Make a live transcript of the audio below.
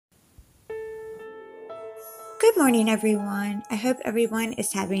Good morning, everyone. I hope everyone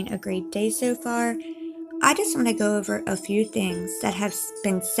is having a great day so far. I just want to go over a few things that have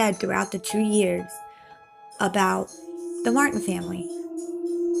been said throughout the 2 years about the Martin family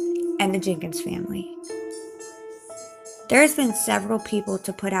and the Jenkins family. There has been several people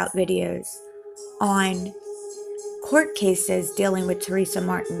to put out videos on court cases dealing with Tereasa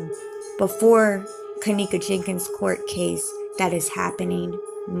Martin before Kenneka Jenkins' court case that is happening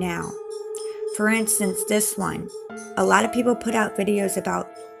now. For instance, this one, a lot of people put out videos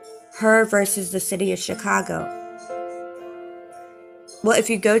about her versus the city of Chicago. Well, if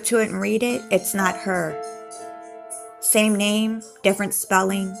you go to it and read it, it's not her. Same name, different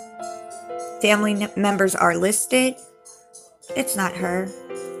spelling. Family members are listed. It's not her.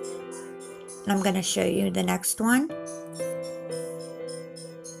 And I'm going to show you the next one.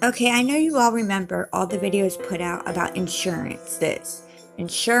 Okay, I know you all remember all the videos put out about insurance this,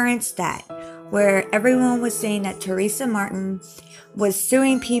 insurance that, where everyone was saying that Tereasa Martin was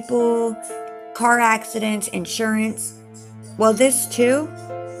suing people, car accidents, insurance. Well, this too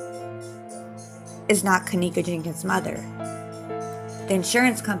is not Kenneka Jenkins' mother. The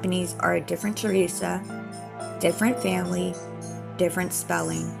insurance companies are a different Tereasa, different family, different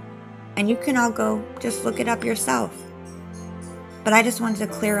spelling. And you can all go just look it up yourself. But I just wanted to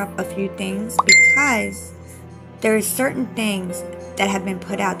clear up a few things because there are certain things that have been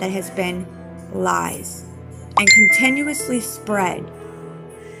put out that has been lies and continuously spread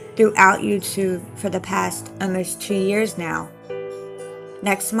throughout YouTube for the past almost 2 years now.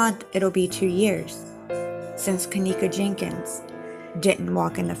 Next month, it'll be 2 years since Kenneka Jenkins didn't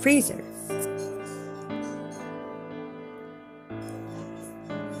walk in the freezer.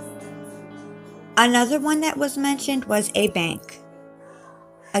 Another one that was mentioned was a bank.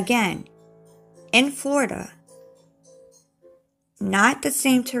 Again, in Florida, not the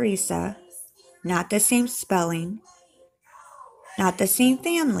same Tereasa, not the same spelling, not the same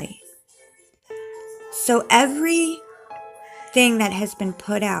family. So everything that has been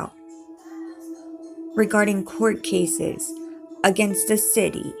put out regarding court cases against the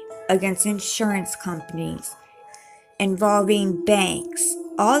city, against insurance companies, involving banks,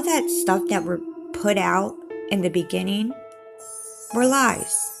 all that stuff that were put out in the beginning were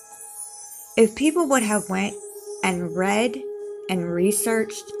lies. If people would have went and read and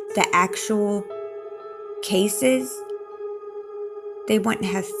researched the actual cases, they wouldn't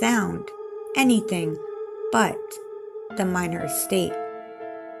have found anything but the minor estate,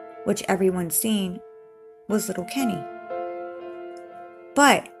 which everyone's seen was little Kenny.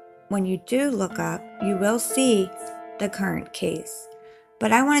 But when you do look up, you will see the current case.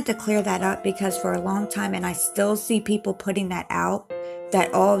 But I wanted to clear that up because for a long time, and I still see people putting that out,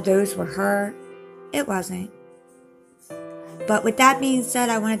 that all of those were her. It wasn't. But with that being said,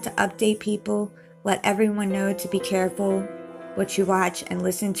 I wanted to update people, let everyone know to be careful what you watch and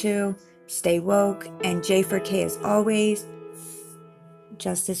listen to, stay woke, and j4k as always,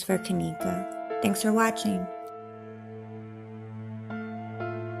 justice for Kenneka. Thanks for watching.